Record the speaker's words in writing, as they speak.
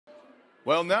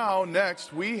Well, now,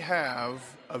 next, we have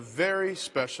a very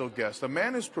special guest, a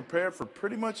man who's prepared for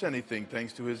pretty much anything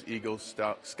thanks to his Eagle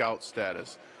Scout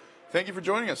status. Thank you for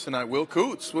joining us tonight, Will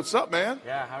Coots. What's up, man?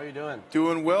 Yeah, how are you doing?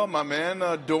 Doing well, my man.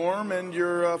 Dorm and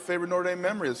your favorite Notre Dame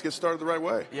memory. Let's get started the right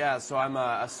way. Yeah, so I'm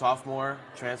a sophomore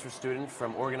transfer student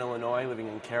from Oregon, Illinois, living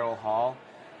in Carroll Hall.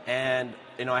 And,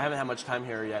 I haven't had much time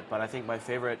here yet, but I think my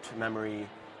favorite memory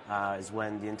is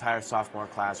when the entire sophomore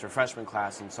class, or freshman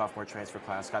class and sophomore transfer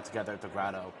class, got together at the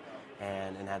Grotto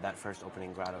and had that first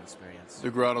opening Grotto experience.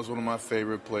 The Grotto is one of my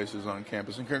favorite places on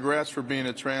campus. And congrats for being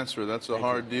a transfer. That's a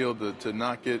hard deal to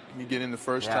not get in the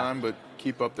first time, but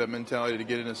keep up that mentality to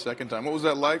get in a second time. What was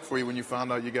that like for you when you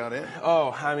found out you got in?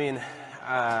 Oh, I mean,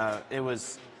 it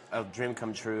was a dream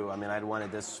come true. I mean, I'd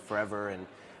wanted this forever,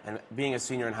 and being a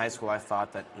senior in high school, I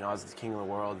thought that I was the king of the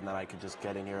world and that I could just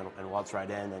get in here and waltz right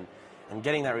in. And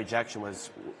getting that rejection was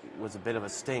a bit of a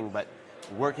sting, but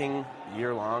working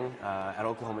year-long at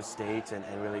Oklahoma State and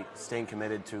really staying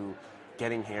committed to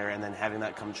getting here and then having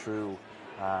that come true,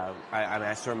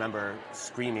 I still remember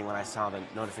screaming when I saw the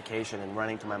notification and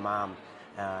running to my mom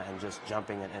and just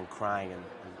jumping and crying, and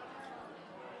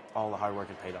all the hard work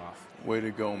had paid off. Way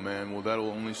to go, man. Well, that will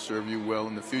only serve you well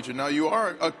in the future. Now, you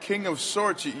are a king of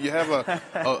sorts. You have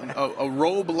a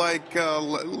robe-like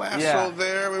lasso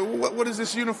there. What is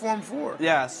this uniform for?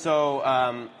 Yeah, so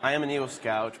I am an Eagle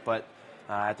Scout, but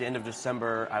at the end of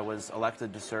December, I was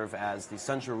elected to serve as the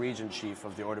Central Region Chief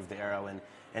of the Order of the Arrow,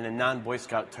 and in non-Boy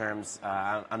Scout terms,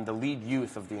 I'm the lead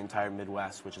youth of the entire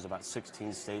Midwest, which is about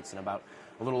 16 states and about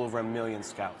a little over 1 million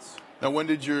scouts. Now, when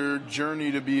did your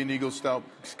journey to be an Eagle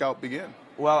Scout begin?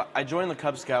 Well, I joined the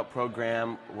Cub Scout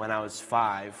program when I was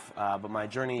 5, but my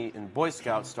journey in Boy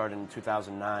Scouts started in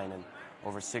 2009, and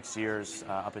over 6 years,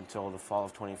 up until the fall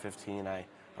of 2015, I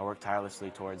worked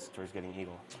tirelessly towards getting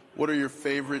Eagle. What are your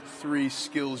favorite 3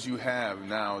 skills you have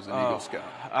now as an Eagle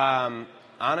Scout?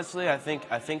 Honestly, I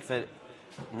think that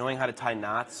knowing how to tie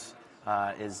knots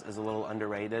is a little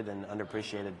underrated and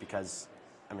underappreciated, because,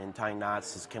 I mean, tying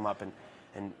knots has come up and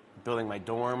building my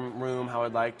dorm room how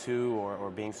I'd like to, or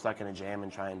being stuck in a jam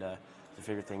and trying to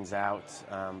figure things out.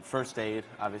 First aid,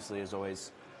 obviously, is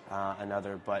always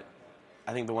another, but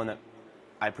I think the one that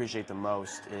I appreciate the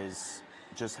most is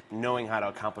just knowing how to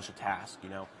accomplish a task,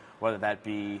 whether that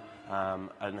be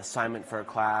an assignment for a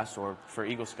class or for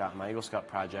Eagle Scout, my Eagle Scout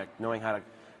project. Knowing how to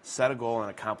set a goal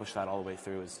and accomplish that all the way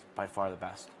through is by far the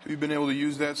best. Have you been able to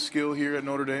use that skill here at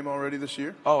Notre Dame already this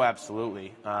year? Oh,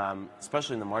 absolutely.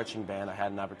 Especially in the marching band, I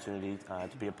had an opportunity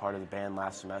to be a part of the band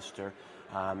last semester,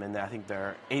 and I think there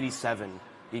are 87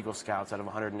 Eagle Scouts out of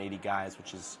 180 guys,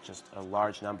 which is just a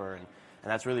large number, and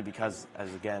that's really because,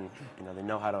 again, they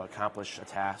know how to accomplish a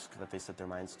task that they set their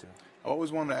minds to. I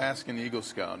always wanted to ask an Eagle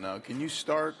Scout now, can you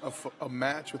start a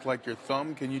match with, like, your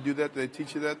thumb? Can you do that? Did they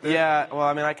teach you that there? Yeah, well,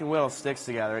 I mean, I can whittle sticks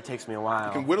together. It takes me a while.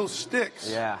 You can whittle sticks?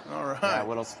 Yeah. All right. Yeah,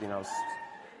 whittle,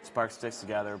 spark sticks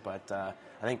together, but I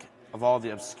think of all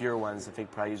the obscure ones, I think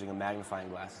probably using a magnifying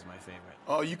glass is my favorite.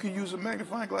 Oh, you can use a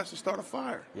magnifying glass to start a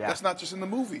fire? Yeah. That's not just in the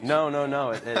movies? No.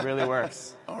 It really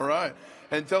works. All right.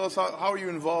 And tell us, how are you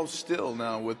involved still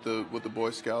now with the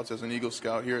Boy Scouts as an Eagle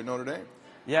Scout here at Notre Dame?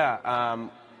 Yeah.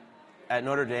 At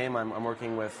Notre Dame, I'm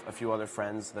working with a few other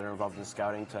friends that are involved in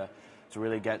scouting to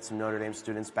really get some Notre Dame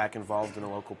students back involved in the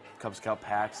local Cub Scout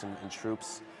packs and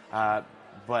troops.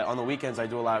 But on the weekends, I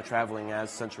do a lot of traveling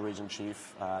as Central Region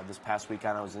Chief. This past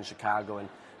weekend, I was in Chicago, and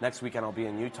next weekend, I'll be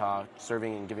in Utah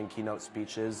serving and giving keynote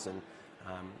speeches and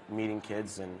meeting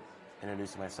kids and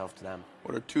introducing myself to them.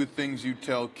 What are 2 things you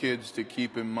tell kids to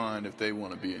keep in mind if they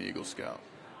want to be an Eagle Scout?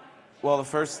 Well, the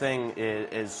first thing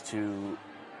is to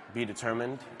be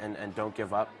determined and don't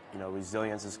give up.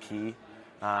 Resilience is key.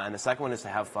 And the second one is to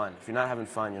have fun. If you're not having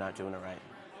fun, you're not doing it right.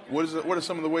 What are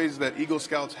some of the ways that Eagle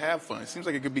Scouts have fun? It seems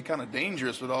like it could be kind of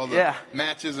dangerous with all the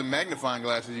matches and magnifying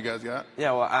glasses you guys got.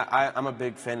 Yeah, well, I'm a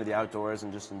big fan of the outdoors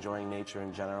and just enjoying nature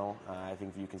in general. I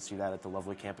think you can see that at the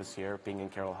lovely campus here. Being in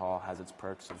Carroll Hall has its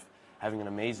perks of having an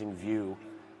amazing view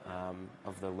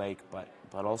of the lake, but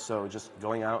also just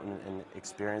going out and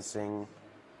experiencing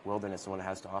wilderness and what it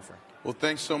has to offer. Well,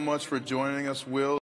 thanks so much for joining us, Will.